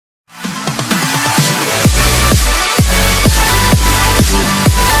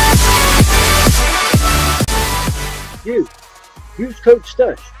Use code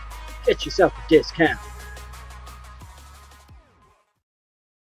STUSH. Get yourself a discount.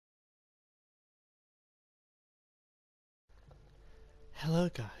 Hello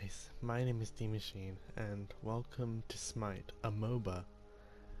guys, my name is DEANMACHINE and welcome to Smite, a MOBA,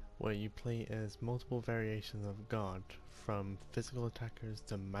 where you play as multiple variations of God, from physical attackers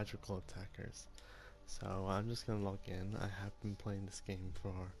to magical attackers. So I'm just gonna log in. I have been playing this game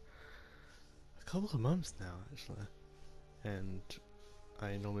for a couple of months now actually, and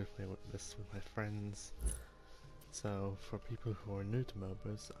I normally play this with my friends. So for people who are new to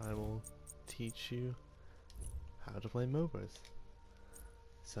MOBAs, I will teach you how to play MOBAs.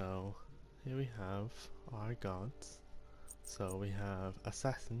 So here we have our gods. So we have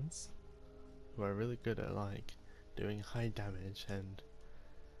assassins, who are really good at like doing high damage, and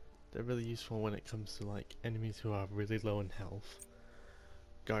they're really useful when it comes to like enemies who are really low in health.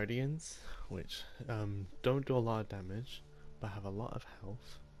 Guardians, which don't do a lot of damage but have a lot of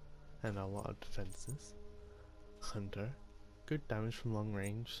health and a lot of defenses. Hunter, good damage from long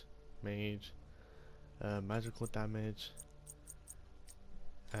range. Mage, magical damage,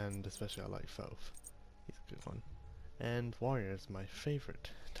 and especially I like Thoth. He's a good one. And Warrior is my favorite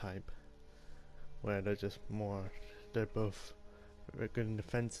type, where they're both very good in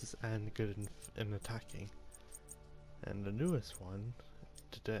defenses and good in attacking. And the newest one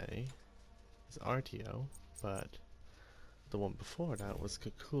today is RTO, but the one before that was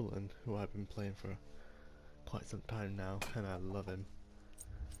CHULAINN, who I've been playing for quite some time now, and I love him.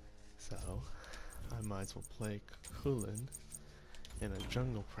 So I might as well play CHULAINN in a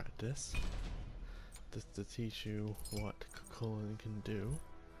jungle practice, just to teach you what CHULAINN can do.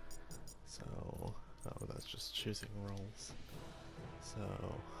 So, oh, that's just choosing roles. So,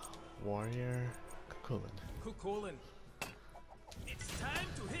 Warrior, CHULAINN. It's time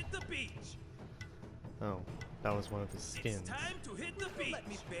to hit the beach. Oh, that was one of his skins. It's time to hit the beach. Let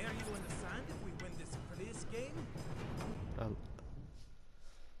me bury you in the sand if we win this game.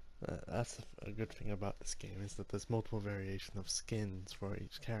 That's a good thing about this game, is that there's multiple variations of skins for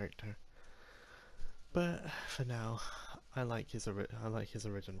each character. But for now, I like his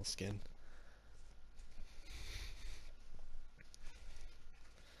original skin.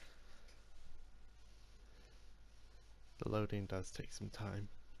 The loading does take some time,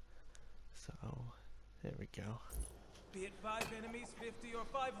 so there we go. Be it 5 enemies, 50 or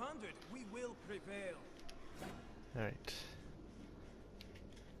 500, we will prevail. Alright.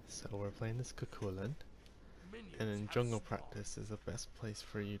 So we're playing this CHULAINN, and in jungle practice is the best place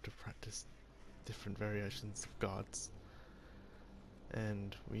for you to practice different variations of gods.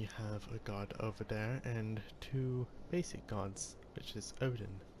 And we have a god over there and 2 basic gods, which is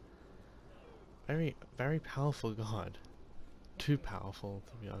Odin. Very powerful god. Too powerful,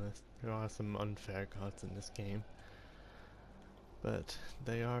 to be honest. There are some unfair gods in this game, but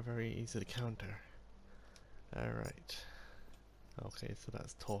they are very easy to counter. Alright. Okay, so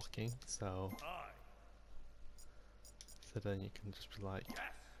that's talking, so then you can just be like,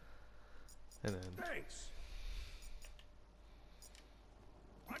 and then Thanks.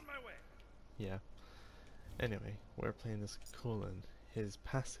 On my way. yeah. Anyway, we're playing this CHULAINN. His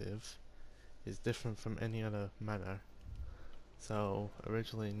passive is different from any other mana. So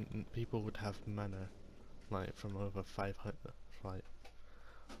originally people would have mana like from over 500, like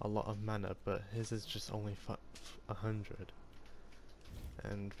a lot of mana, but his is just only 100.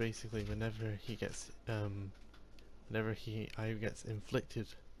 And basically whenever he gets either gets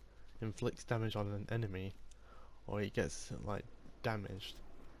inflicts damage on an enemy, or he gets like damaged,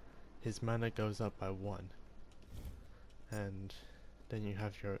 his mana goes up by 1. And then you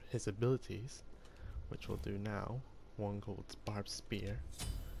have his abilities, which we'll do now. One called Barbed Spear.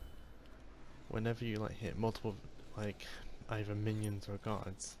 Whenever you like hit multiple like either minions or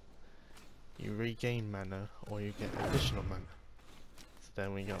gods, you regain mana or you get additional mana. So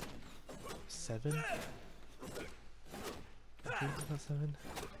then we got 7. I think it's about 7.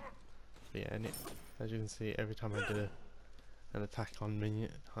 But yeah, and as you can see, every time I do an attack on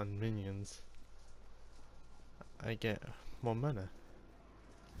minions, I get more mana.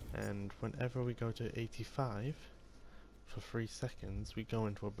 And whenever we go to 85 for 3 seconds, we go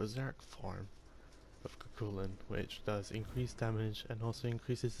into a berserk form of CHULAINN, which does increased damage and also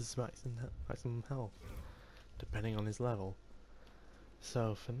increases his maximum health, depending on his level.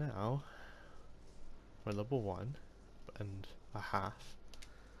 So for now, we're level 1 and a half,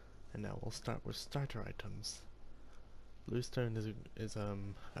 and now we'll start with starter items. Bluestone is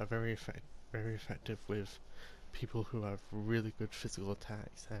very effective with people who have really good physical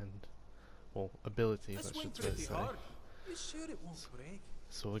attacks and, well, abilities, I should say. You sure it won't break?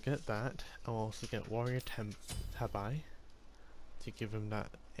 So we'll get that. I'll also get Warrior Tabai, to give him that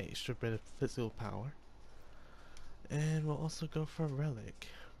extra bit of physical power. And we'll also go for a relic.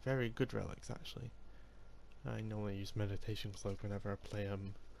 Very good relics actually. I normally use meditation cloak whenever I play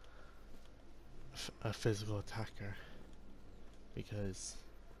a physical attacker, because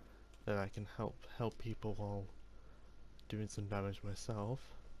then I can help people while doing some damage myself.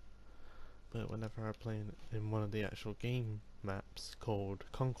 But whenever I play in one of the actual game maps called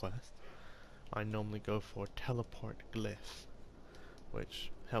Conquest, I normally go for teleport glyph,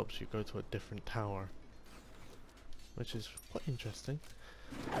 which helps you go to a different tower, which is quite interesting.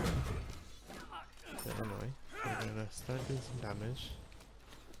 But anyway, we're gonna start doing some damage.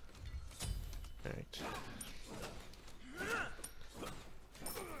 Alright.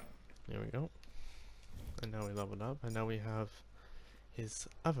 There we go. And now we leveled up, and now we have his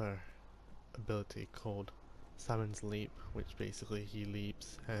other ability called Salmon's Leap, which basically he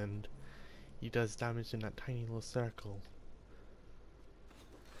leaps and he does damage in that tiny little circle.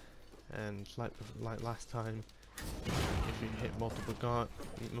 And like last time, if you hit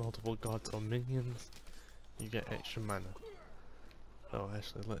multiple gods or minions, you get extra mana. Oh,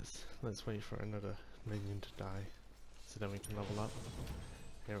 actually, let's wait for another minion to die, so then we can level up.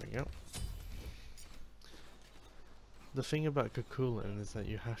 Here we go. The thing about CHULAINN is that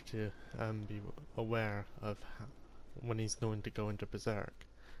you have to be aware of when he's going to go into Berserk,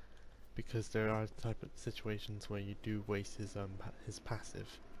 because there are type of situations where you do waste his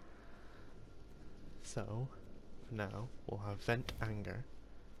passive. So, for now, we'll have Vent Anger,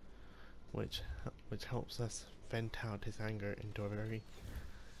 which helps us vent out his anger into a very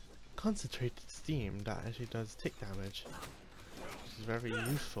concentrated steam that actually does tick damage, which is very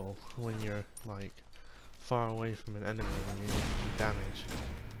useful when you're like far away from an enemy and you need to do damage.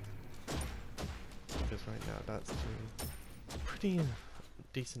 Because right now that's doing pretty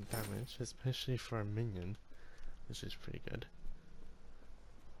decent damage, especially for a minion, which is pretty good.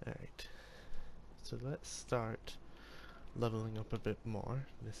 Alright, so let's start leveling up a bit more.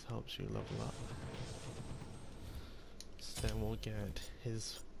 This helps you level up. So then we'll get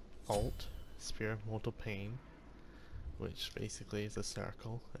his ult, Spear of Mortal Pain, which basically is a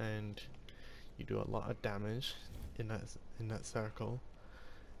circle, and you do a lot of damage in that circle,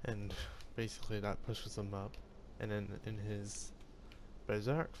 and basically that pushes him up. And then in his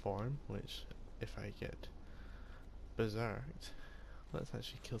Berserk form, which if I get Berserked, let's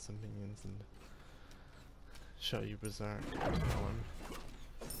actually kill some minions and show you Berserk form.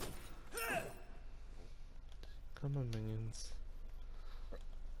 Come on, minions.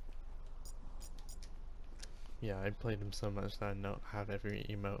 Yeah, I played him so much that I don't have every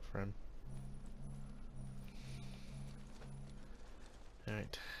emote for him.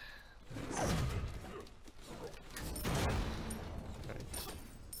 Alright. Alright.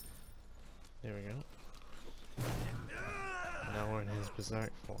 There we go. Now we're in his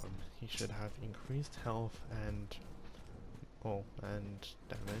Berserk form. He should have increased health and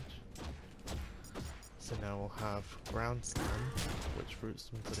damage. So now we'll have Ground Slam, which roots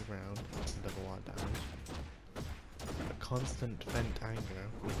him to the ground and does a lot of damage. A constant Vent Anger,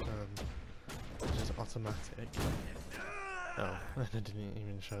 which is automatic. Oh, and I didn't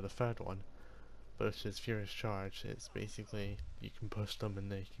even show the third one, but which is Furious Charge. It's basically, you can push them and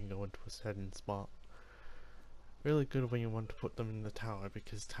they can go into a certain spot. Really good when you want to put them in the tower,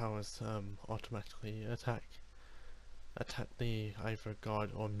 because towers automatically attack the either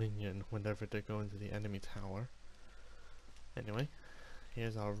god or minion whenever they go into the enemy tower. Anyway,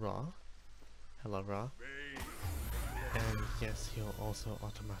 here's our Ra. Hello, Ra. And yes, he'll also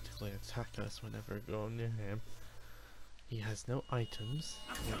automatically attack us whenever we go near him. He has no items,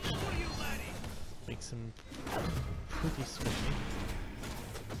 which makes him pretty squishy.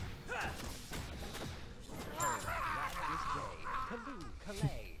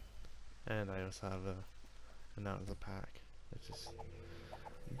 And I also have an out of the pack, which is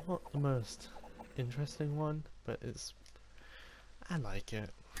not the most interesting one, but I like it.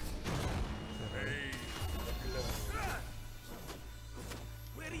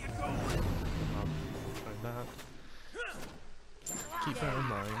 Where are you going? Try that. Keep that in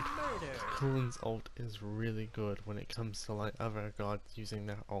mind. CHULAINN's ult is really good when it comes to like other gods using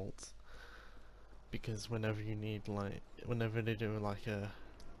their ults, because whenever you need whenever they do like a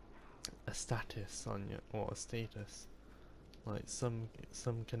status on you, or a status, like some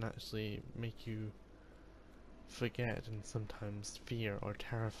can actually make you forget and sometimes fear or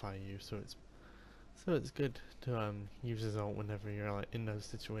terrify you, so it's good to use his ult whenever you're like in those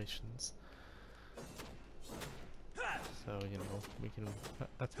situations. So, you know, we can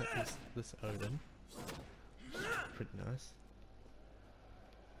attack this Odin. Pretty nice.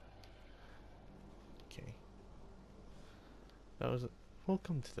 Okay. we'll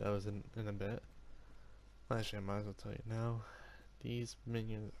come to those in a bit. Actually, I might as well tell you now. These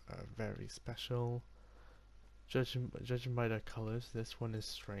minions are very special. Judging by their colors, this one is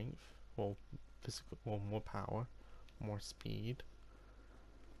strength, well, physical, well, more power, more speed,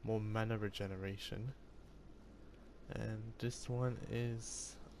 more mana regeneration, and this one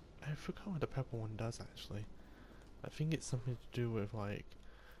is, I forgot what the purple one does actually. I think it's something to do with like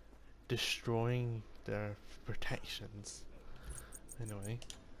destroying their protections. Anyway,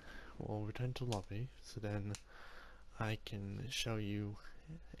 we'll return to lobby, so then I can show you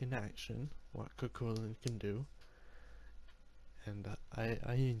in action what CHULAINN can do. And I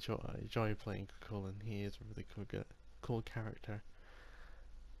enjoy playing CHULAINN. He is a really cool character.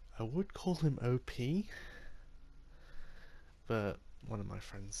 I would call him OP, but one of my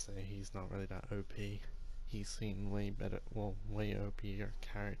friends say he's not really that OP. He's seen way better, well, way OPer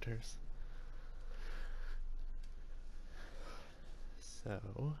characters. So,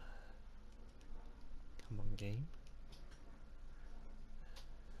 come on, game.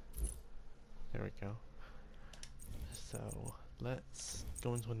 There we go. So, let's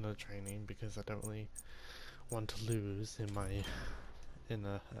go into another training because I don't really want to lose in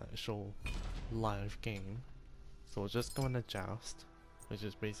the actual live game. So we'll just go on a joust, which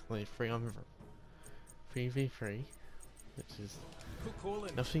is basically 3v3, which is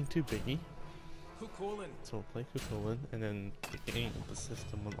nothing too biggy. So we'll play CHULAINN, and then the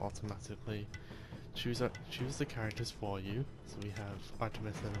system will automatically choose the characters for you. So we have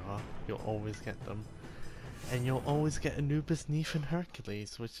Artemis and Ra. You'll always get them, and you'll always get Anubis, Neith, and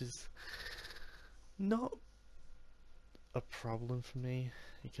Hercules, which is not a problem for me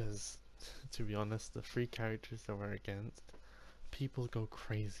because, to be honest, the 3 characters that we're against, people go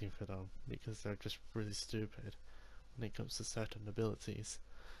crazy for them because they're just really stupid when it comes to certain abilities.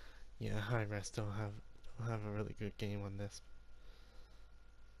 Yeah, High-Res don't have a really good game on this.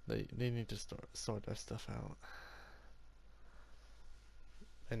 They need to sort their stuff out.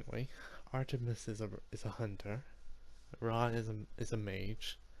 Anyway, Artemis is a hunter. Ra is a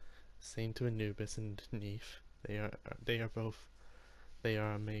mage. Same to Anubis and Neith. They are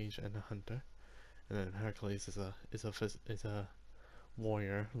a mage and a hunter. And then Hercules is a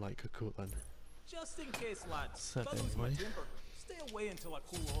warrior like CHULAINN. Just in case, lads. So anyway, Stay away until I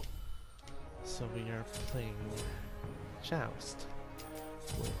cool off. so we are playing Joust,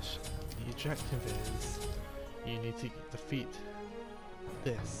 which the objective is you need to defeat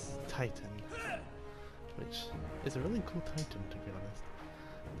this Titan, which is a really cool Titan, to be honest.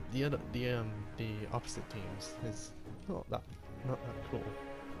 The opposite teams is not that cool.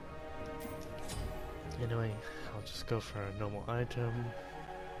 Anyway, I'll just go for a normal item,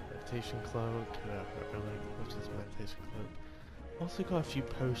 meditation cloak, which is meditation cloak. Also got a few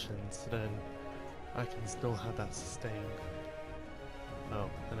potions, so then I can still have that sustain. Oh,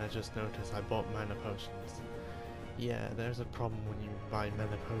 and I just noticed I bought mana potions. Yeah, there's a problem when you buy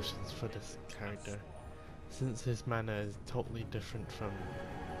mana potions for this character. Since his mana is totally different from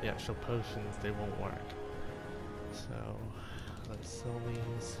the actual potions, they won't work. So, let's sell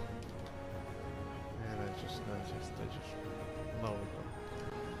these. And I just noticed they just lowered them.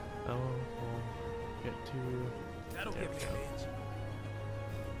 Oh, we'll get to... That'll give me an edge.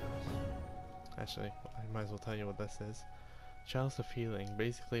 Actually, I might as well tell you what this is. Chalice of Healing.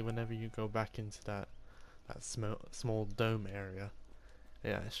 Basically, whenever you go back into that small dome area, it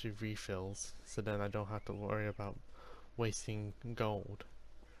actually refills, so then I don't have to worry about wasting gold.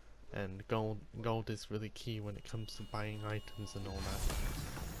 And gold is really key when it comes to buying items and all that.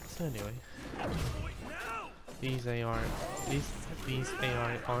 So anyway, these AI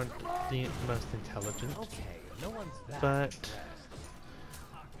aren't the most intelligent, but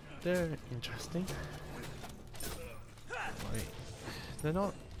they're interesting. Like, they're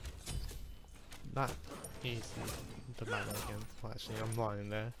not that easy to battle against. Well, actually, I'm lying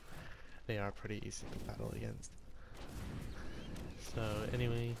there. They are pretty easy to battle against. So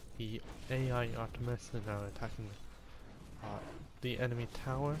anyway, the AI Artemis is now attacking the enemy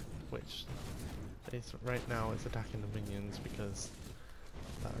tower, which is right now is attacking the minions because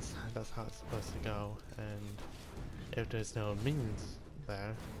that's how it's supposed to go. And if there's no minions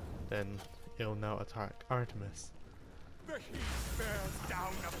there, then it'll now attack Artemis. The heat bears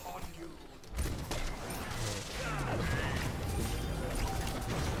down upon you.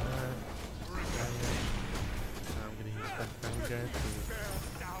 I'm gonna use that anger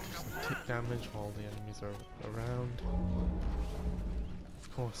to take damage while the enemies are around. Of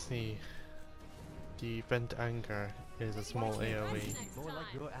course, the vent anger is a small AoE,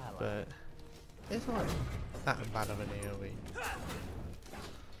 but it's not that bad of an AoE.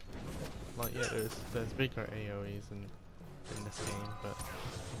 Like, yeah, there's bigger AoEs and in this game, but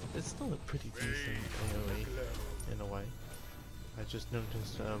it's still a pretty decent AoE in a way. I just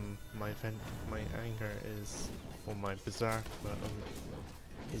noticed my anger is, or my berserk mode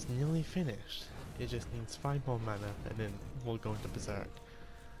is nearly finished. It just needs 5 more mana and then we'll go into berserk.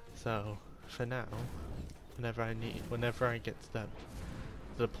 So for now, whenever I get to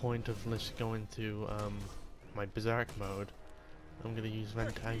the point of let's go into my berserk mode, I'm gonna use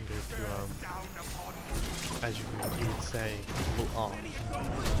Vent Anger to as you would say, pull off.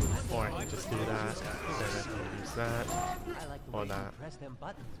 Or I can just do that, then I can use that, or that.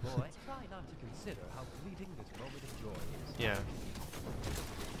 Yeah.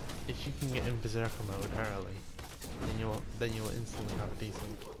 If you can get in berserker mode early, then you'll instantly have a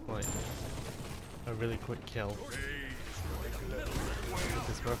decent, like, a really quick kill.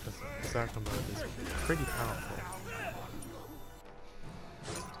 This berserker mode is pretty powerful.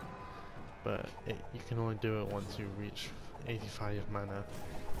 But you can only do it once you reach 85 mana,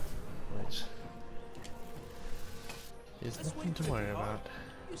 which is nothing to worry about,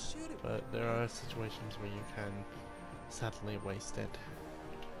 but there are situations where you can sadly waste it.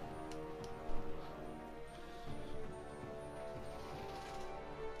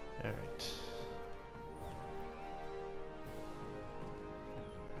 Alright.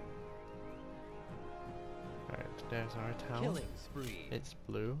 Alright, there's our town. Killing spree. It's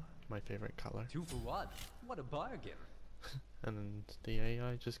blue, my favorite color. 2 for 1. What a bargain. And the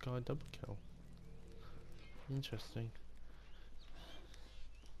AI just got a double kill. Interesting.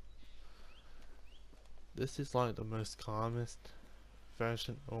 This is like the most calmest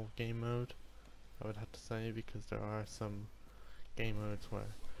version of game mode, I would have to say, because there are some game modes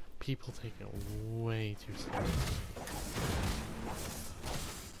where people take it way too slow.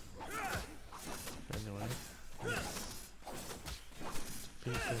 Anyway, let's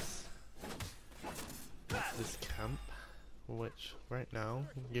defeat this camp, which right now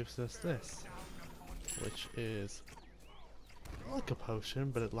gives us this, which is like a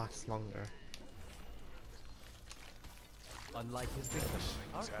potion, but it lasts longer. Unlike his victims,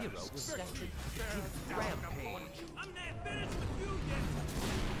 our hero was destined to rampage. I'm not finished with you yet.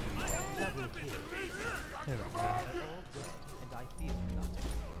 I have never been There we go. And I feel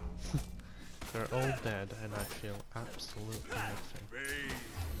nothing. They're all dead, and I feel absolutely nothing.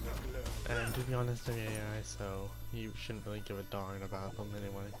 And to be honest, they're AI, so you shouldn't really give a darn about them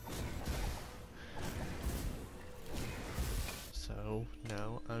anyway. So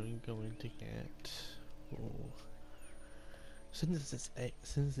now I'm going to get. Ooh. Since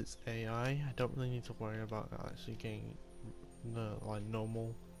it's AI, I don't really need to worry about actually getting the like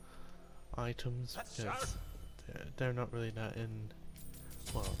normal items, because they're not really that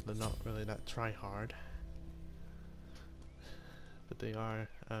well, they're not really that try hard, but they are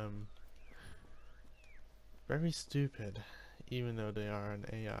very stupid, even though they are an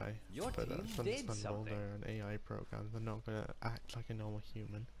AI. But that's understandable. They're an AI program. They're not gonna act like a normal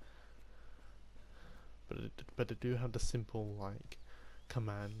human. But they do have the simple like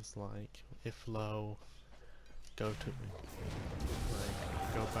commands, like if low, go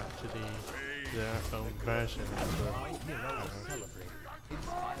back to their own version of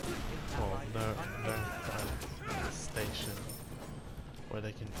the their station, where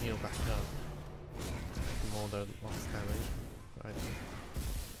they can heal back up from all their lost damage. Right?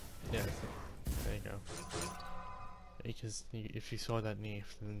 Yeah, so there you go. Because if you saw that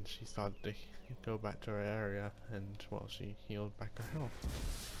Neef, then she started to go back to her area, and well, she healed back her health.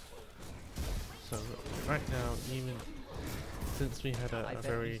 So right now, even since we had a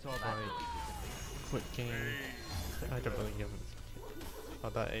very like quick game, I don't really give a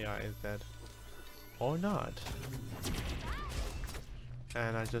that AI is dead or not,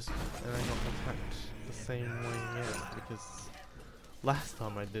 and I got attacked the same way again, because last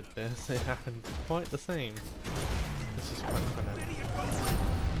time I did this, it happened quite the same. This is quite funny.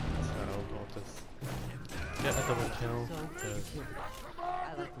 So we'll just get a double kill, because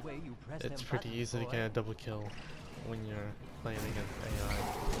it's pretty easy to get a double kill when you're playing against AI.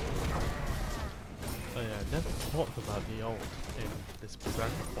 Oh yeah, I never talked about the ult in this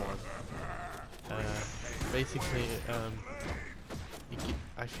berserker form. Basically,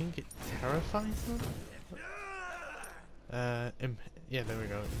 I think it terrifies them? Yeah, there we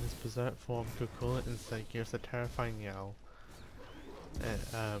go. In this berserk form, could call it, and say gives a terrifying yell.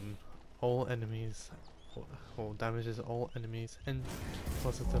 All enemies, or damages all enemies, and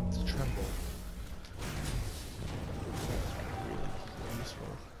causes them to tremble. Really useful.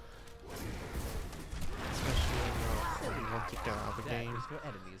 Especially when you want to get out of the game.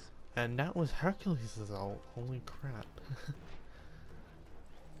 And that was Hercules' ult. Holy crap.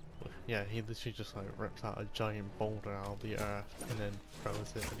 Yeah, he literally just like rips out a giant boulder out of the earth and then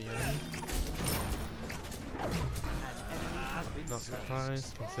throws it at the enemy. Not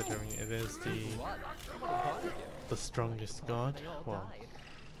surprised, considering it is the strongest god. Well,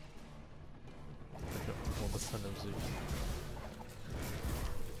 the son of Zeus.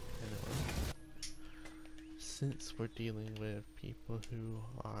 Anyway, since we're dealing with people who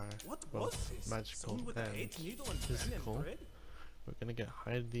are both magical and physical, we're gonna get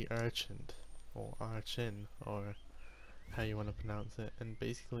Hide the Urchin, or Archin, or how you want to pronounce it, and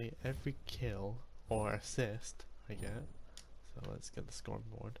basically every kill or assist I get. So let's get the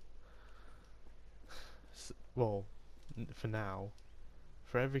scoreboard. Well, for now,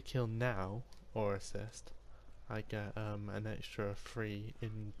 for every kill now or assist, I get an extra 3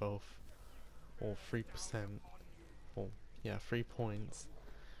 in both, or 3%, or yeah, 3 points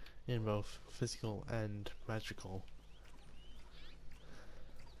in both physical and magical,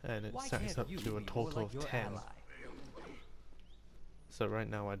 and it stacks up to a total of 10. So right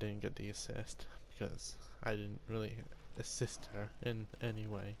now I didn't get the assist because I didn't really assist her in any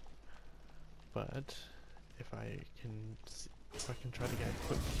way, but if I can try to get a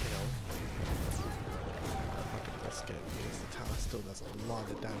quick kill, I'll get this get because the tower still does a lot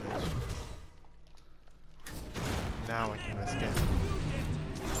of damage. Now I can risk it.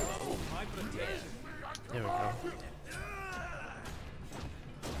 There we go.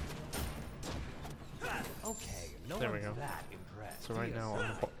 Okay, no There we go. that impressed. So right now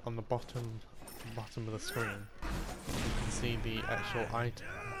on the bottom of the screen, you can see the actual item,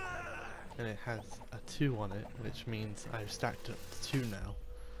 and it has a 2 on it, which means I've stacked up to 2 now,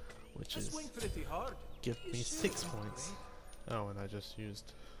 which is give me 6 points. Oh, and I just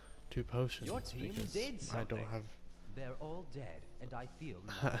used 2 potions because I don't have. They're all dead, and I feel.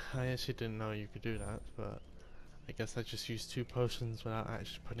 I actually didn't know you could do that, but I guess I just used 2 potions without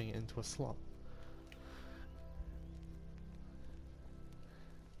actually putting it into a slot.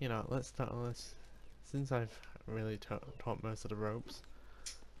 You know, let's start on this. Since I've really taught most of the ropes,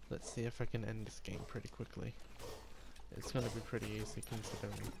 let's see if I can end this game pretty quickly. It's gonna be pretty easy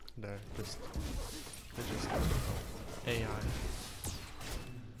considering they're just AI.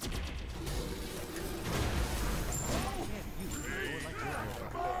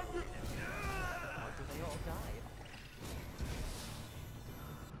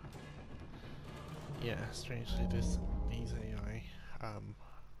 Yeah, strangely these AI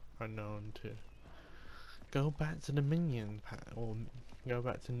are known to go back to the minion or go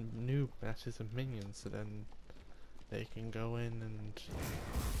back to new batches of minions, so then they can go in and,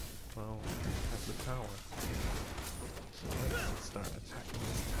 well, have the tower. So let's start attacking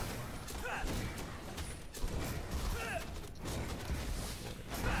this tower.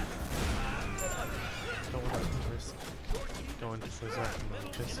 Don't want to risk going to berserk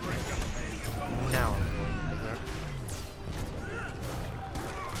mode just yet. Now I'm going to berserk.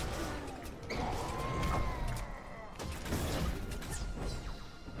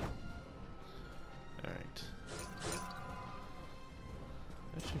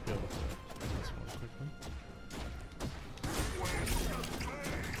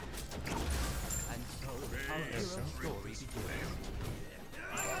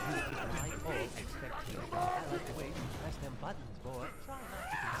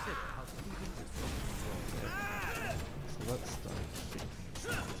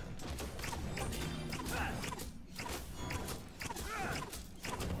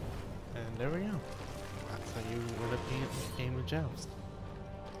 And there we go. That's how you win a game of Joust.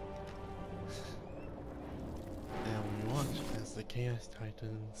 And we watch as the Chaos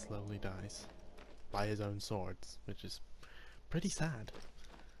Titan slowly dies by his own swords, which is pretty sad.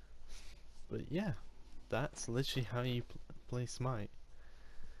 But yeah, that's literally how you play Smite.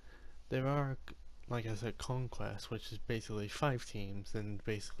 There are, like I said, Conquest, which is basically 5 teams, and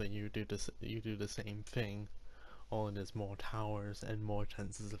basically you do the same thing. Only there's more towers and more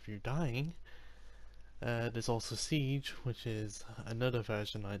chances of you dying. There's also Siege, which is another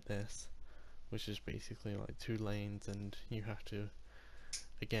version like this, which is basically like 2 lanes, and you have to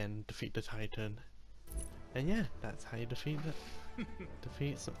again defeat the Titan. And yeah, that's how you defeat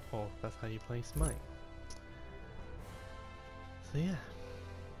that's how you play Smite. So yeah,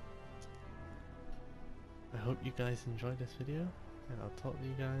 I hope you guys enjoyed this video, and I'll talk to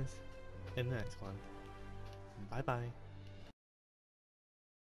you guys in the next one. Bye bye.